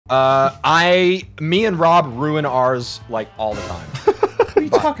Me and Rob ruin ours like all the time. What are you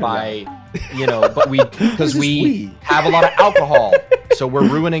talking about? You know, but because we have a lot of alcohol, so we're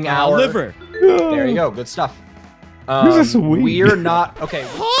ruining our liver. There you go, good stuff. We're not okay.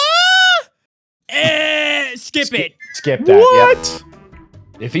 Skip it. Skip that. What? Yep.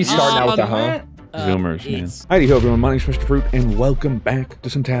 If he's starting out with the Zoomers, man. Howdy ho, everyone. My name's Mr. Fruit, and welcome back to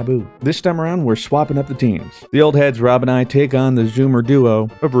some Taboo. This time around, we're swapping up the teams. The old heads, Rob and I, take on the Zoomer duo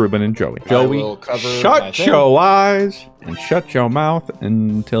of Ruben and Joey. Joey, shut your eyes and shut your mouth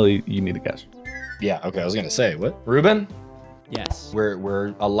until you need to guess. Yeah, okay, I was gonna say, what? Ruben? Yes.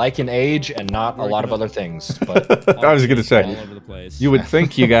 We're alike in age and not a lot of other things, but I was gonna say, all over the place. you would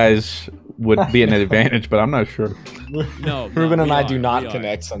think you guys would be an advantage, but I'm not sure. No, Ruben and I do not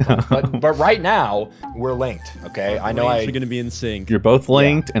connect sometimes, but right now we're linked. Okay, I know we're gonna be in sync. You're both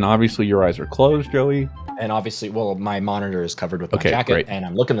linked, and obviously your eyes are closed, Joey. And obviously, well, my monitor is covered with my Okay, jacket, great. and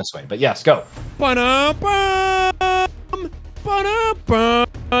I'm looking this way. But yes, go. What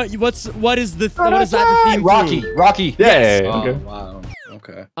is that the theme? Rocky. Yeah. Yes. Okay. Oh, wow.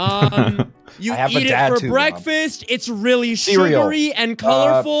 Okay. You I have a eat dad it for too, breakfast. It's really Cereal. sugary and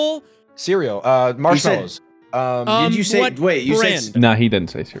colorful. Cereal. Marshmallows. Did you say? What Wait, you brand? said. No, he didn't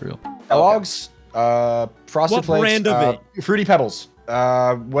say cereal. Kellogg's. Frosted What Flakes. brand of Fruity Pebbles.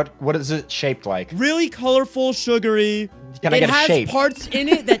 What is it shaped like? Really colorful, sugary. Can I get a shape? It has parts in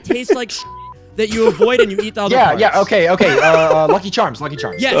it that taste like that you avoid and you eat the other parts. Yeah. Okay. Lucky Charms.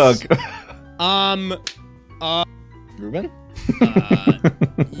 Yes. Okay. Ruben.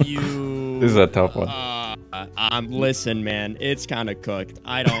 You. This is a tough one. Listen, man, it's kind of cooked.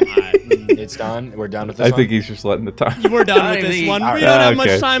 It's done. We're done with this. I think he's just letting the time. We're done with this one. All We right. don't have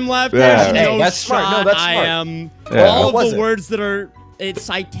Okay. much time left. Yeah. There's Hey, no that's smart. shot. No, that's smart. I am Yeah. all What of was the it? words that are it's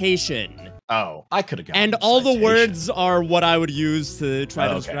citation. Oh, I could have gotten. And all the citation. words are what I would use to try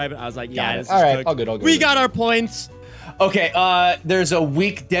to Okay. describe it. I was like, Got yeah, it. this is All right, cooked. all good. We got our points. Okay. There's a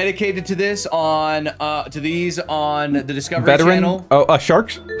week dedicated to this on the Discovery Veteran? Channel. Oh,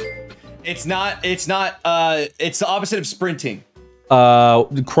 sharks? It's not. It's the opposite of sprinting.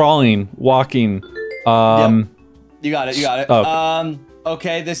 Crawling, walking. Yep. You got it. Oh.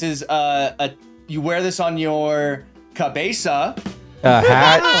 Okay. This is you wear this on your cabeza. A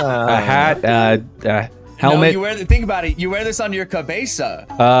hat, helmet. No, think about it. You wear this on your cabeza.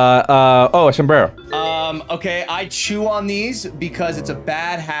 A sombrero. Okay, I chew on these because it's a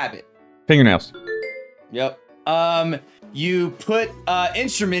bad habit. Fingernails. Yep. You put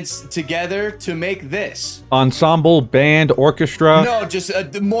instruments together to make this. Ensemble, band, orchestra. No, just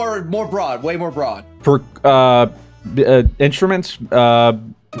more broad, way more broad. Instruments,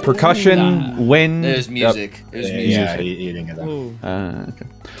 percussion, wind. There's music. There's music. Yeah, he didn't get that. Okay.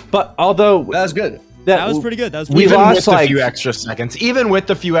 But although That was good. That was pretty good. That was We pretty good. lost with the like few extra seconds. Even with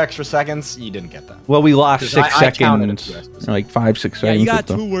the few extra seconds, you didn't get that. well, we lost 'Cause 6 I counted seconds, it to us. like 5, 6 Yeah, seconds. you got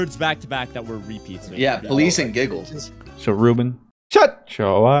with 2 words back to back that were repeats. Yeah, police and giggles. So Ruben, shut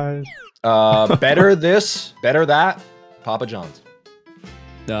your eyes. Better this, better that. Papa John's.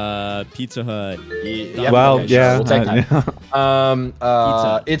 Pizza Hut. Yeah, Well, okay, sure, yeah, we'll take that.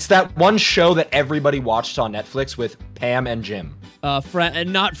 Pizza. It's that one show that everybody watched on Netflix with Pam and Jim. Not Friends.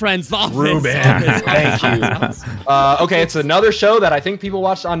 The Office. Ruben. Office. Thank you. Okay, it's another show that I think people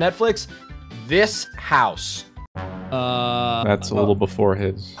watched on Netflix. This House. That's a little before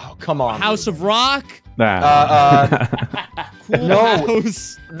his. Oh, come on. House of Rock. Nah. Cool No.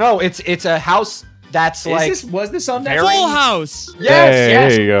 House. No, it's a house that's like Was this on very- Netflix? Full House. Yes, Hey,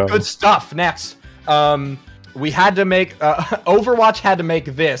 yes. there you go. Good stuff. Next. We had to make Overwatch had to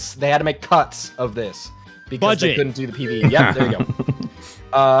make this. They had to make cuts of this because they Budget. couldn't do the PvE. Yep, there you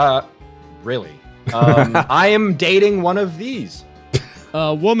go. Really. I am dating one of these.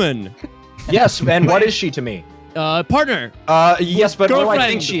 Woman. Yes, and what is she to me? Partner. Yes, but what do I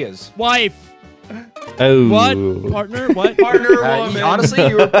think Girlfriend. she is? Wife. Oh. What? Partner. What? Partner woman. Honestly,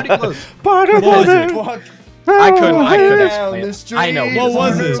 you were pretty close. Partner What was woman. Walk I couldn't down explain the it. street. I know. What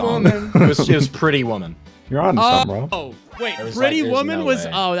was it? It was Pretty Woman. You're on to something, bro. Oh, wait. There was Pretty there's Woman no was.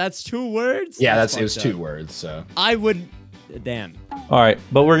 way. Oh, that's 2 words. Yeah, it was fucked 2 up. words. So I would. Damn. All right,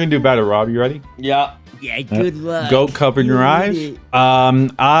 but we're gonna do better. Rob, you ready? Yeah. Yeah. Good luck. Go cover your eyes.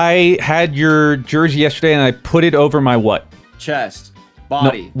 I had your jersey yesterday, and I put it over my what? Chest. No,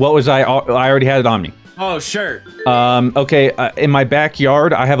 Body. what was I already had it on me. Oh, shirt. Okay, in my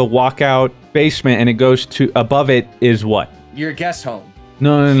backyard, I have a walkout basement, and it goes to above it is what? Your guest home.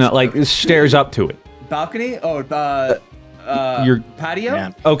 No, like it stairs up to it. Balcony? Oh, Your patio?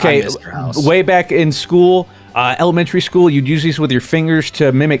 Man, okay, I missed your house. way back in school, elementary school, you'd use these with your fingers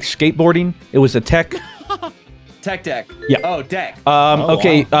to mimic skateboarding. It was a tech. Tech deck. Yeah. Oh, deck.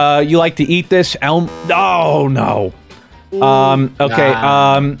 Okay. wow. You like to eat this elm? Oh no. Okay.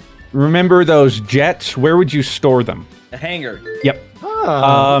 Nah. Remember those jets? Where would you store them? A hanger. Yep.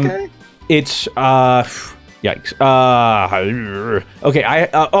 Oh, okay. It's yikes. Okay.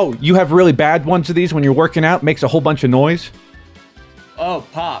 Oh, you have really bad ones of these when you're working out. Makes a whole bunch of noise. Oh,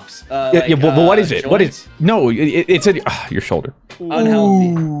 pops. Yeah. But what is it? Joints? What is? No. It's your shoulder.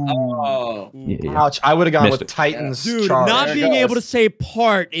 Unhealthy. Oh. Yeah. Ouch! I would have gone Missed with it. Titan's Dude, charge. not There it being able to goes. say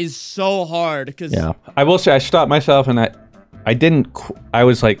part is so hard because Yeah. I will say I stopped myself and I didn't. I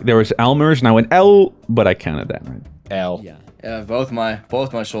was like there was Elmer's and I went L, but I counted that right. L. yeah. Yeah, both my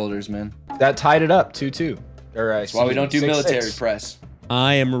shoulders, man. That tied it up 2-2. That's why we don't do 6-6. military press.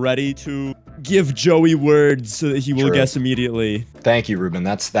 I am ready to give Joey words so that he will True. guess immediately. Thank you, Ruben.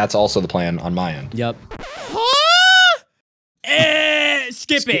 That's also the plan on my end. Yep.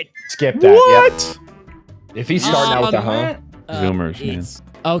 Skip it. Skip that. What? Yep. If he's starting out with the huh. Zoomers, man. It's-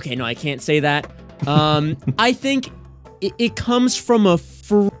 Okay, no, I can't say that. I think it comes from a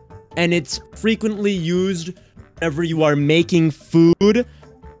fruit, and it's frequently used whenever you are making food.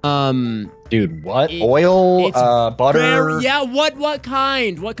 Dude, what? It- Oil, it's butter, Very, yeah, what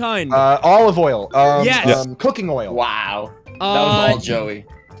kind? What kind? olive oil, Yes. cooking oil. Wow. That was all Joey.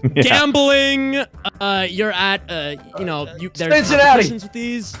 Yeah. Gambling. You're at there's Cincinnati. competitions with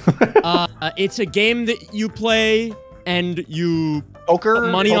these. It's a game that you play and you Poker,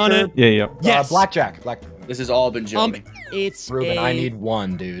 put money on it. Yeah. Yes. Blackjack. This has all been Joey. It's Ruben, a I need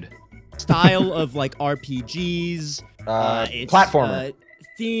one, dude. style of like RPGs. It's Platformer.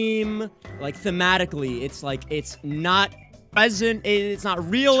 Theme, like thematically, it's like it's not present. It's not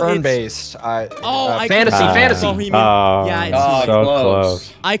real. Turn-based. I fantasy, could've- fantasy. Oh, he mean- Oh, yeah, it's Oh, so close.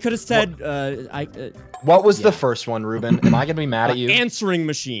 close. I could have said What was the first one, Ruben? Am I gonna be mad at you? answering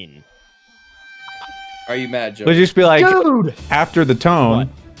machine. Are you mad, Joey? Would just be like Dude. after the tone.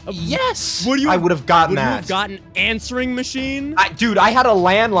 Yes. Would you? I would have gotten Would you that. have gotten answering machine? Dude, I had a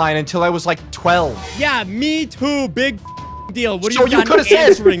landline until I was like 12. Yeah, me too. Big deal. What do So you you got could have an said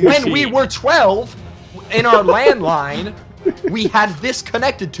answering when machine? we were 12 in our landline, we had this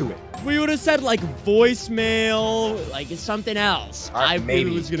connected to it. We would have said like voicemail, like something else. I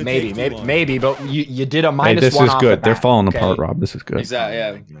really was gonna take too long. maybe, but you did a Hey, minus this one is off good. the They're bat, falling okay? apart, Rob. This is good. Exactly.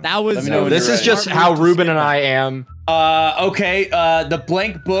 Yeah. That was. Let me know when This you're is ready. just how Ruben and I am. Okay. The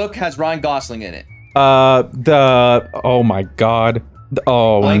blank book has Ryan Gosling in it. Oh my God.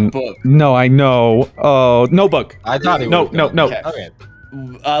 Blank book. No, I know. Oh, Notebook. I thought he No, was no, no. Okay.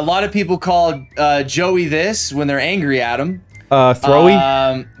 A lot of people call Joey this when they're angry at him.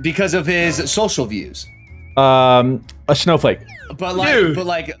 Throwy. Because of his social views. A snowflake. But like, Dude.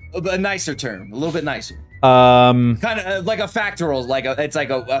 a nicer term, a little bit nicer. Kind Kind of like a factoral, it's like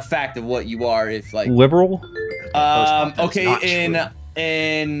a fact of what you are. If like liberal. Okay, not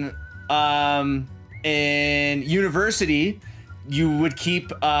in university, you would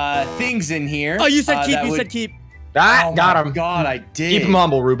keep things in here. Oh, you said keep. that You would- said keep. Oh Got my him. God, I did. Keep him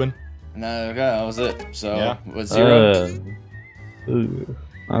humble, Ruben. No, okay, that was it. So Yeah. it was 0.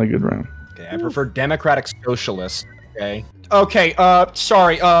 Not a good round. Okay, I prefer democratic socialist. Okay. Okay.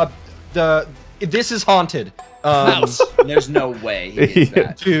 Sorry. This is haunted. House. There's no way he gets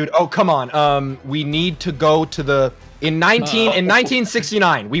that. Dude. Oh, come on. We need to go to the in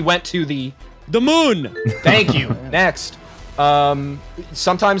 1969. We went to the. The moon. Thank you. Next.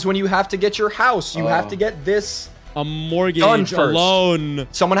 Sometimes when you have to get your house, you have to get this. A mortgage. Done A first. loan.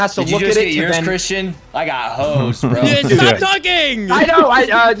 Someone has to Did you look just at get it to yours, then. Christian? I got hosed, bro. Yeah, Yeah. stop talking. I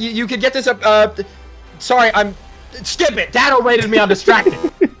know. You could get this up. Sorry, skip it. Dad rated me. I'm distracted.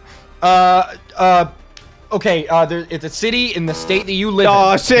 Okay. It's a city in the state that you live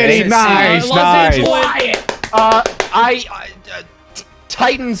Oh, in. city. Okay. Nice, Los nice. Angeles. Quiet.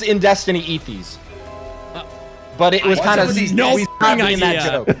 Titans in Destiny eat these. But it was What's kind up of with these No Destiny f***ing in that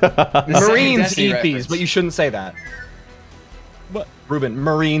idea. joke. The second Marines Destiny eat these, reference. but you shouldn't say that. What? Ruben,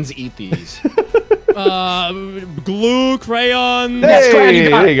 Marines eat these. Glue, crayon. Yes, Crayon, you Hey,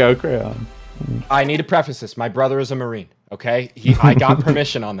 got there it. you go, crayon. I need to preface this. My brother is a Marine. Okay, I got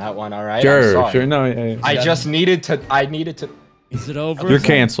permission on that one. All right. I'm Sure, sorry. sure. No, yeah. I just needed to. I needed to. Is it over? You're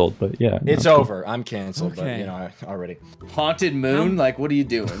canceled, but yeah. It's no. over. I'm canceled. But Okay. you know, I already. Haunted moon? Like, what are you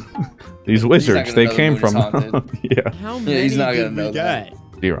doing? These wizards, gonna they know the came moon is from. haunted. Yeah, How Yeah, many he's not did gonna know we that.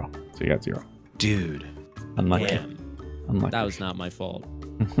 get? 0. So you got 0. Dude. Unlucky. Damn, Unlucky. that was not my fault.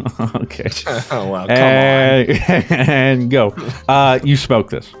 Okay. Oh well. Come on. And go. You smoke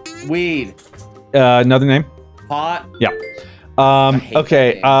this. Weed. Another name? Pot. Yeah. hate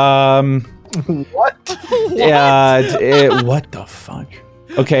Okay. that What? Yeah. What the fuck?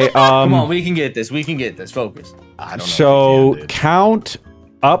 Okay. Come on, we can get this. We can get this. Focus. I don't know. So count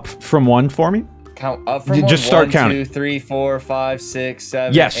up from 1 for me. Count up from 1. Just start 1, counting. 2, 3, 4, 5, 6,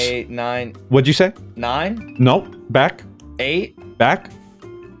 7, Yes. 8, 9. What'd you say? 9? Nope. Back. 8? Back.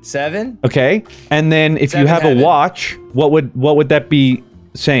 7? Okay. And then if you have a watch, what would that be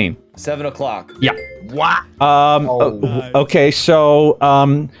saying? 7 o'clock. Yeah. Wow. Nice. Okay. So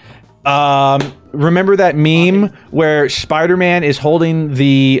remember that meme where Spider-Man is holding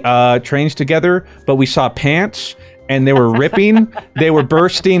the trains together, but we saw pants and they were ripping. They were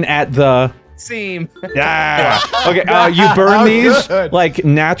bursting at the Seam. Yeah. Okay. You burn these like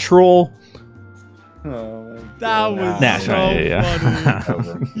natural. That was so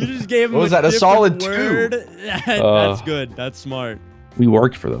funny. You just gave him What was that? A solid word. 2. That's good. That's smart. We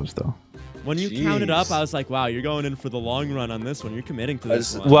worked for those though. When you counted up, I was like, wow, you're going in for the long run on this one. You're committing to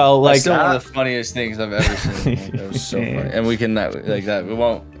this one. Well, like That's still one of the funniest things I've ever seen. Like, that was so funny. And we can like that. We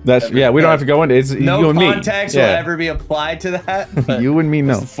won't. That's yeah. We don't have to go into it's no you and me. context will ever be applied to that. But you and me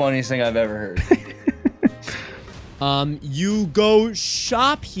know. It's the funniest thing I've ever heard. You go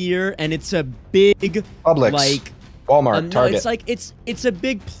shop here, and it's a big Publix, like Walmart, no, Target. it's a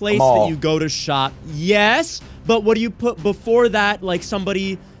big place that you go to shop. Yes, but what do you put before that? Like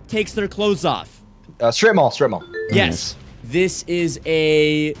somebody takes their clothes off. Strip mall. Yes, this is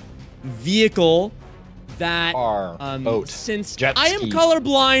a vehicle that boat, since jet I am ski.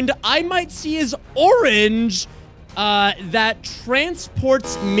 colorblind, I might see as orange. That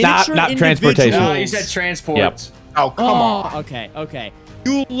transports miniature not individuals. transportation. No, you said transport. Yep. Oh, come on. Okay.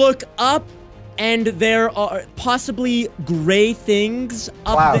 You look up, and there are possibly gray things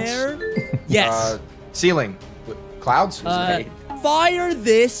up Clouds. there. Yes. Ceiling. Clouds? Fire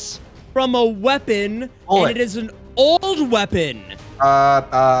this from a weapon, Bullet. and it is an old weapon.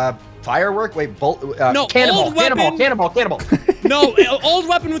 Firework? Wait, bolt. No, cannonball, old weapon. cannonball. No, old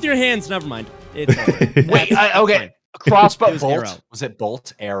weapon with your hands. Never mind. It's over. Wait, okay. Crossbow, It was bolt. arrow. Was it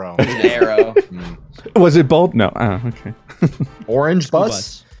bolt? Arrow. Arrow. Was it both? No. Oh, okay. Orange School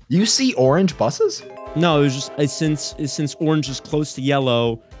bus? You see orange buses? No, it was just since orange is close to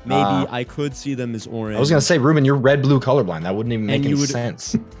yellow. Maybe I could see them as orange. I was gonna say, Ruben, you're red-blue colorblind. That wouldn't even make any you would-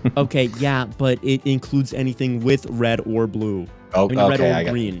 sense. Okay, yeah, but it includes anything with red or blue. Oh, I mean, red okay, or I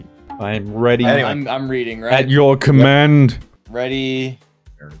got green. I'm ready. Anyway. I'm reading, right? At your command. Ready,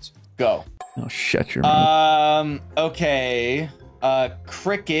 go. Oh, shut your mouth. Okay.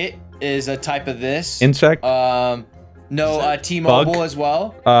 Cricket is a type of this. Insect? No, T-Mobile Bug? as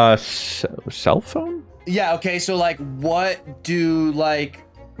well. Cell phone? Yeah, okay, so like what do like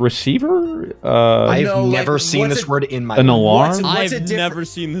Receiver? I've No, like, never seen what's this it- word in my An life. alarm? What's a I've different- never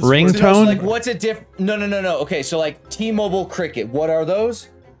seen this. Ring- word. so Tone? like what's a no. Okay, so like T-Mobile Cricket, what are those?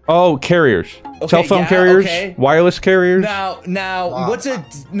 Oh, carriers. Okay, Cell phone yeah, carriers? okay. Wireless carriers? Now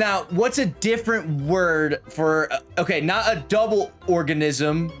what's a different word for okay, not a double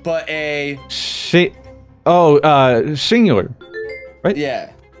organism, but a Singular. Right?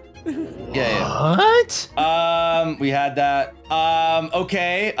 yeah. Yeah. What? We had that.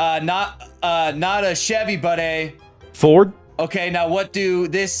 Okay. Not a Chevy, but a. Ford? Okay. Now, what do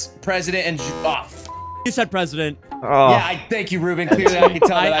this president and You said president. Oh. yeah, I thank you, Ruben. Clearly, I can tell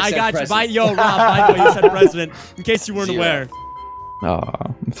that I said got president. you. Yo, Rob, by the way, you said president. In case you weren't 0. aware. Oh,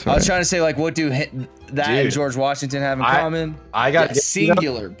 that's I was right. trying to say like, what do that and Dude, George Washington have in common? I got Yeah,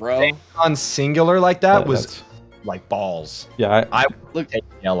 singular, bro. on singular like that Yeah, was that's- like balls. Yeah, I Look- look take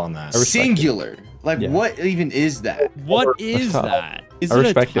L on that. respect it. Singular. Like, Yeah. what even is that? What is tough. that? Is I it a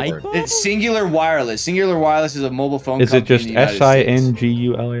respect it. typo? It's Singular Wireless. Singular Wireless is a mobile phone is it company just in the United States.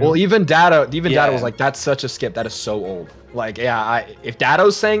 SINGULA? Well, even Data Yeah. was like, that's such a skip. That is so old. Like, yeah, if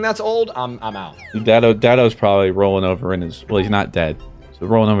Dato's saying that's old, I'm out. Dato's probably rolling over in his. Well, he's not dead. So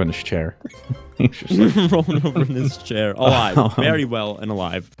rolling over in his chair. He's just like, Rolling over in his chair. Alive. Very well and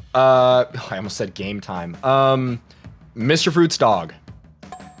alive. I almost said game time. Mr. Fruit's dog.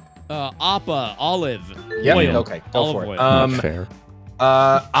 Appa. Olive. Yeah. Oil. Okay. Go Olive for oil. it. not fair.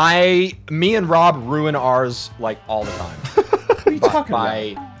 Me and Rob ruin ours like all the time. What are you talking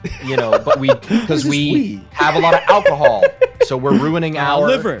about? But because we have a lot of alcohol, so we're ruining our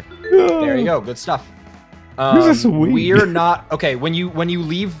liver. There you go. Good stuff. Who's this we? We're not okay. When you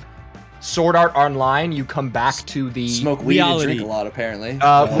leave Sword Art Online, you come back to the Smoke weed and Reality. drink a lot, apparently.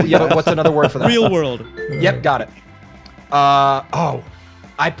 yeah, but what's another word for that? Real world. Yep, got it.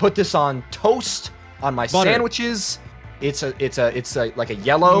 I put this on toast on my Butter. sandwiches. It's like a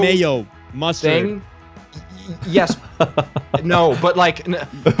yellow Mayo. Mustard. thing. Yes. No, but like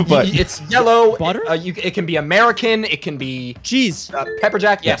But- it's yellow. Butter? It can be American. It can be Cheese. pepper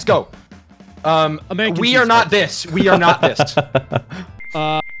jack. Yes, go. American we cheese are not fries. this. We are not this.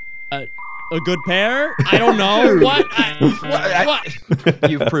 a good pair? I don't know. What? What?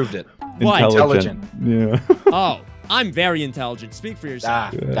 You've proved it. What? Intelligent. Yeah. Oh, I'm very intelligent. Speak for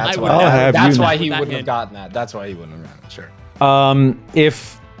yourself. That's I why, would that's never why put he that wouldn't in. have gotten that. That's why he wouldn't have gotten it. Sure.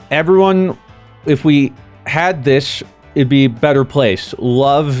 If we had this, it'd be a better place.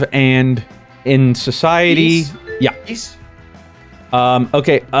 Love and in society. Peace? Yeah. Peace?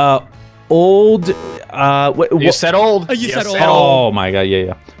 Okay. Old. You said old. Oh, you said old. Oh my god.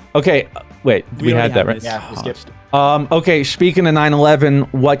 Yeah. Okay. Wait. We had already that had right. this. Yeah, we skipped. Okay. Speaking of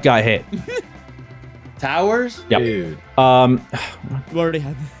 9/11, what got hit? Towers? Yep. Dude. We already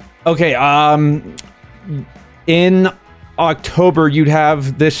had this. Okay. In October, you'd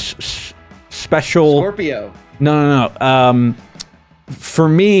have this special. Scorpio. No. For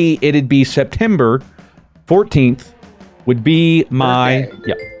me, it'd be September 14th. Would be my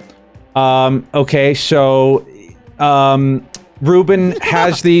Birthday. yeah. Okay, so Ruben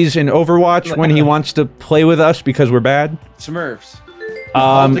has these in Overwatch when he wants to play with us because we're bad. Smurfs.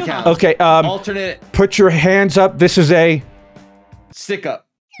 Alt account. Okay, Alternate put your hands up. This is a stick up.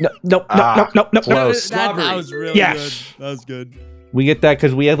 no. Close. That was really Yes. good. That was good. We get that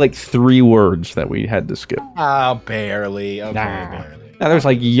because we had like 3 words that we had to skip. Oh, barely. Okay, Nah. barely. Now there's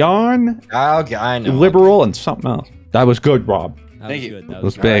like yawn, Okay, I know. liberal, and something else. That was good, Rob. That Thank was you. good. That Was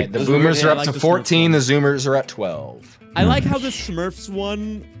was big. good. Alright, the Those boomers were- are I up like to the Smurf 14. The one. zoomers are at 12. I like how the Smurfs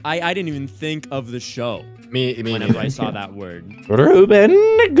one. I didn't even think of the show Me whenever neither. I saw that word.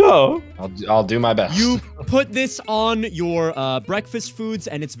 Ruben, go. I'll do my best. You put this on your breakfast foods,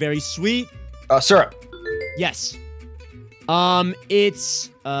 and it's very sweet. Syrup. Yes. It's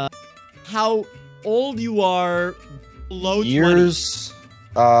how old you are below 20. Years.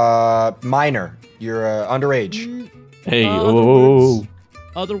 Minor. You're underage. Hey, Other oh. words,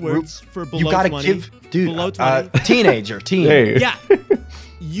 other words for below You gotta 20. give, dude. Below 20. Teenager. Teen. Hey. Yeah.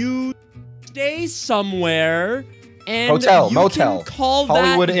 You stay somewhere and Hotel, you motel, can call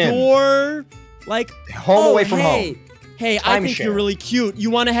Hollywood that Inn. your like Home away from hey, home. Hey, I think Timeshare. you're really cute.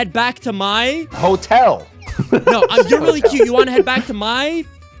 You want to head back to my Hotel. No, you're really cute. You want to head back to my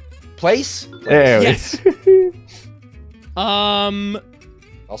Place. There we- Yes.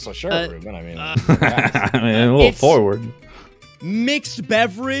 Also, sure, Ruben. I mean, I mean, a little It's- forward. mixed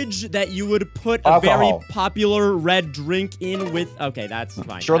beverage that you would put a Alcohol. very popular red drink in with. Okay, that's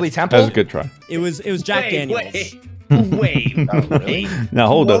fine. Shirley That's- Temple. That was a good try. It was Jack Daniels. Wait. Oh, really? Now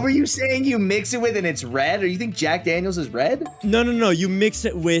hold What up. were you saying you mix it with and it's red? Or you think Jack Daniels is red? No. You mix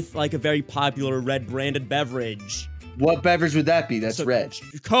it with like a very popular red branded beverage. What beverage would that be? That's So- red.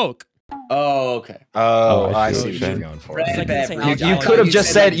 Coke. Oh, okay. Oh, I I see see what what you're you're saying. going for. Red I couldn't say beverage. alcohol. You could have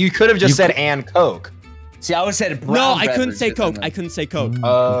just said. You could have just You said and Coke. See, I would have said brown No, I couldn't beverage, say but Coke. then- I couldn't say Coke.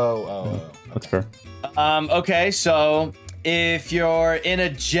 Oh. That's fair. Okay, so if you're in a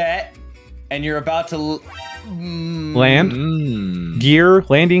jet and you're about to Land, Mm. gear,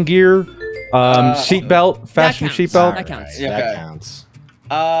 landing gear, seatbelt, fasten counts. seatbelt. That counts. Yeah, That okay.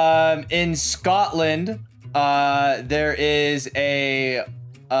 counts. In Scotland, there is a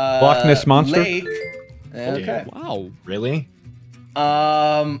Loch Ness Monster? lake. Okay. Wow. Really?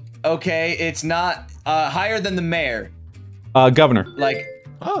 Okay, it's not higher than the mayor. Governor. Like,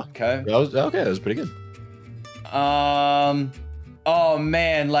 Oh. okay. That was pretty good. Oh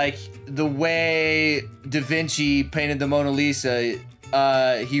man, like the way Da Vinci painted the Mona Lisa,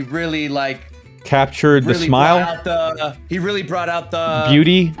 he really like Captured the really smile, brought out he really brought out the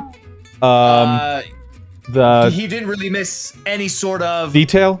beauty, the he didn't really miss any sort of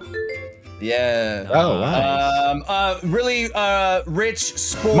detail. yeah. Oh, wow. Really rich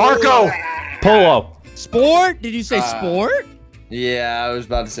sport. Marco! Polo. Sport? Did you say sport? Yeah, I was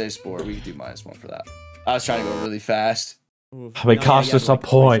about to say sport. We could do -1 for that. I was trying to go really fast. It cost us a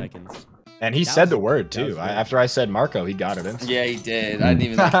point. And he That said was- the word that was too. good. After I said Marco, he got it in. Yeah, he did. I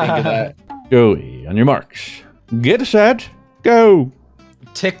didn't even think of that. Joey, on your marks. Get set. Go.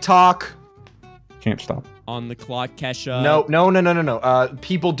 TikTok. Can't stop. On the clock, Kesha. No.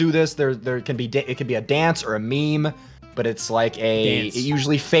 People do this. There can be it can be a dance or a meme, but it's like Dance. it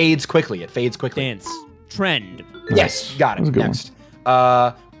usually fades quickly. It fades quickly. Dance. Trend. Yes, got That was a it. good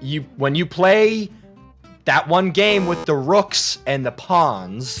Next. When you play that one game with the rooks and the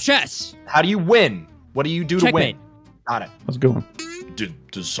pawns, Chess. how do you win? What do you do to Checkmate. win? Got it. That's a good one.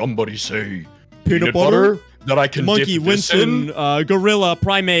 Does somebody say Peanut butter? that I can Monkey, Winston, gorilla,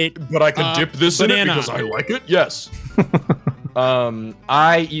 primate. but I can dip this banana. in it because I like it? Yes.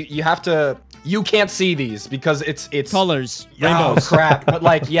 You have to. You can't see these because it's Colors. Oh Rainbows. crap! But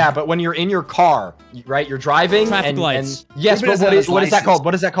but when you're in your car, right? You're driving. Traffic lights. And, yes, Ruben but doesn't what have is that his called?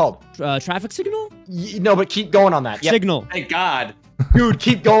 What is that called? Traffic signal? No, but keep going on that. Yep. Signal. Thank God. Dude,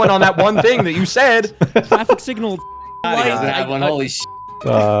 keep going on that one thing that you said. Traffic signal. Holy shit.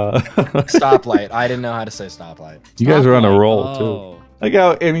 Stoplight. I didn't know how to say stoplight. You guys are on a roll too. Like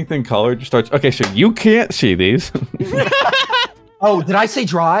how anything colored just starts. Okay, so you can't see these. Oh, did I say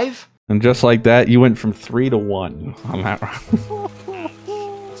drive? And just like that, you went from 3 to 1 on that round.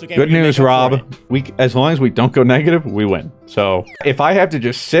 Okay, good news, Rob. As long as we don't go negative, we win. So if I have to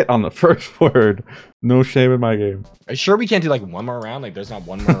just sit on the first word, no shame in my game. Are you sure we can't do like one more round? Like there's not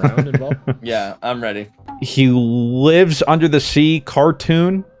one more round involved? Yeah, I'm ready. He lives under the sea.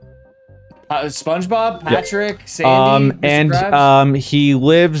 Cartoon. SpongeBob, Patrick, Sandy, and Mr. Krabs? he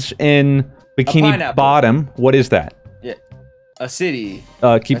lives in Bikini Bottom. What is that? Yeah, a city.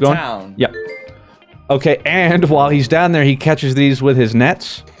 Keep going. Town. Yep. Okay, and while he's down there, he catches these with his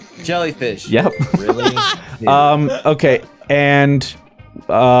nets. Jellyfish. Yep. Really? Okay, and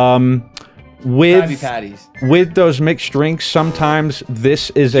with those mixed drinks, sometimes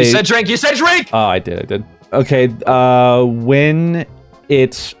this is You said drink. You said drink. Oh, I did. Okay, when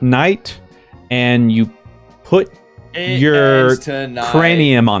it's night and you put your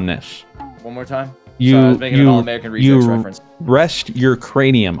cranium on this. One more time. Sorry, I was making an all-American research reference. Rest your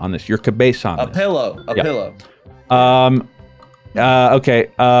cranium on this, your cabeza on this. A pillow.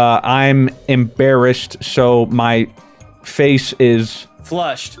 Okay, I'm embarrassed, so my face is...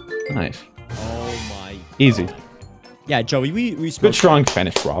 flushed. Nice. Oh my... Easy. Yeah, Joey, we good strong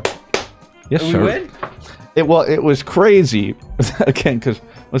finish, Rob. Yes, sir. We win? It was crazy. Again, because...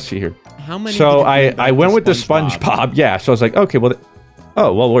 Let's see here. How many... So I went with the SpongeBob. Yeah, so I was like, okay, well...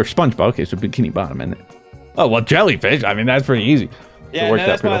 Oh, well, we're SpongeBob. Okay, so Bikini Bottom, and oh, well, jellyfish. I mean, that's pretty easy. Yeah, no,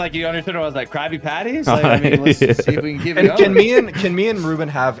 that's why, like, you understood. I was like, Krabby Patties. Like, I mean, let's see if we can keep it going. Can me and Ruben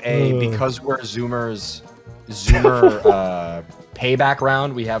have a because we're Zoomer payback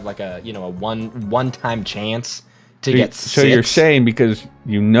round? We have like a a one-time chance to get. So you're saying because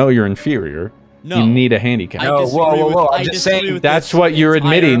you know you're inferior. No, you need a handicap. No, whoa! I'm just saying that's what you're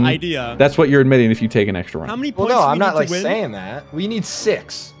admitting. Idea. That's what you're admitting if you take an extra round. How many points? Well, no, I'm not like saying that. We need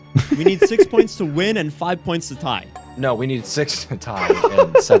 6. We need 6 points to win and 5 points to tie. No, we need 6 to tie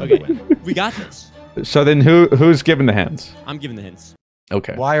and 7 to win. We got this. So then, who's giving the hints? I'm giving the hints.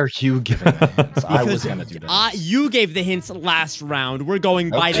 Okay. Why are you giving the hints? I was gonna do that. You gave the hints last round. We're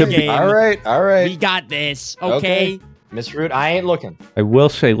going by the game. All right. We got this. Okay. Miss Root, I ain't looking. I will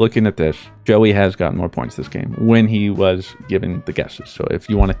say, looking at this, Joey has gotten more points this game when he was giving the guesses. So if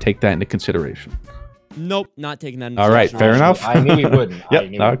you want to take that into consideration. Nope, not taking that into All right, fair enough. I knew he wouldn't.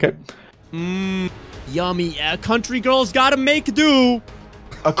 Yep, okay. Yummy. Country girls gotta make do.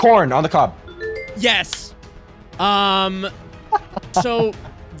 A corn on the cob. Yes. So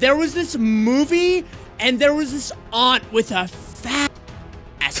there was this movie, and there was this aunt with a fat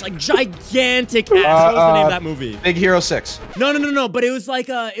ass, like gigantic ass. What was the name of that movie? Big Hero 6. No. But it was like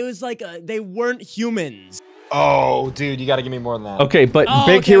they weren't humans. Oh, dude, you gotta give me more than that. Okay, but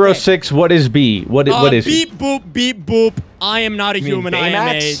Big Hero 6, what is B? What is beep boop, beep boop. I am not a human. I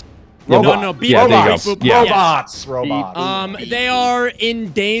am a robot. No, beep, robots. Boop, Yeah. robots. Robots. They are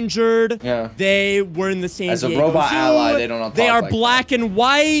endangered. Yeah. They were in the San As Diego a robot Zoo. ally, they don't talk They are like black and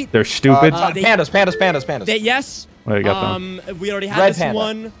white. They're stupid. Pandas. Yes. What do you got them? We already had Red this panda.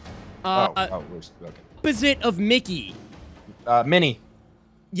 one. Okay. Opposite of Mickey. Minnie.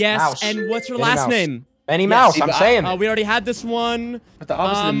 Yes. Mouse. And what's her Minnie last Mouse. name? Minnie Mouse. I'm saying. We already had this one. But the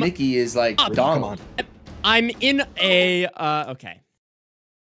opposite of Mickey is like Donald. I'm in a okay.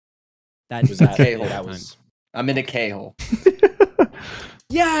 That was that K-hole. That was. I'm in a K-hole.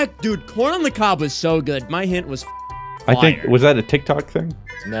 Yeah, dude, corn on the cob was so good. My hint was I think, was that a TikTok thing?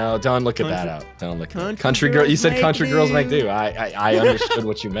 No, don't look at that out. Don't look at country girl. You said country girls make do. I understood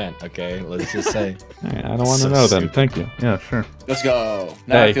what you meant. Okay, let's just say. Hey, I don't want to know then. Thank you. Yeah, sure. Let's go.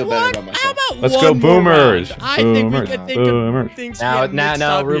 Now I feel better about myself. How about Let's go Boomers. I think we can think Boomers. of things.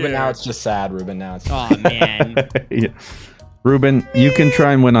 Now, Ruben. Now it's just sad, Ruben. Now it's. Oh man. Yeah. Ruben, you can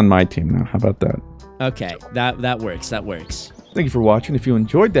try and win on my team now. How about that? Okay, that works. That works. Thank you for watching. If you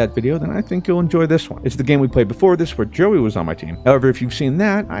enjoyed that video, then I think you'll enjoy this one. It's the game we played before this where Joey was on my team. However, if you've seen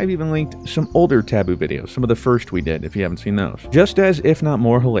that, I've even linked some older Taboo videos, some of the first we did, if you haven't seen those. Just as, if not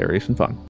more, hilarious and fun.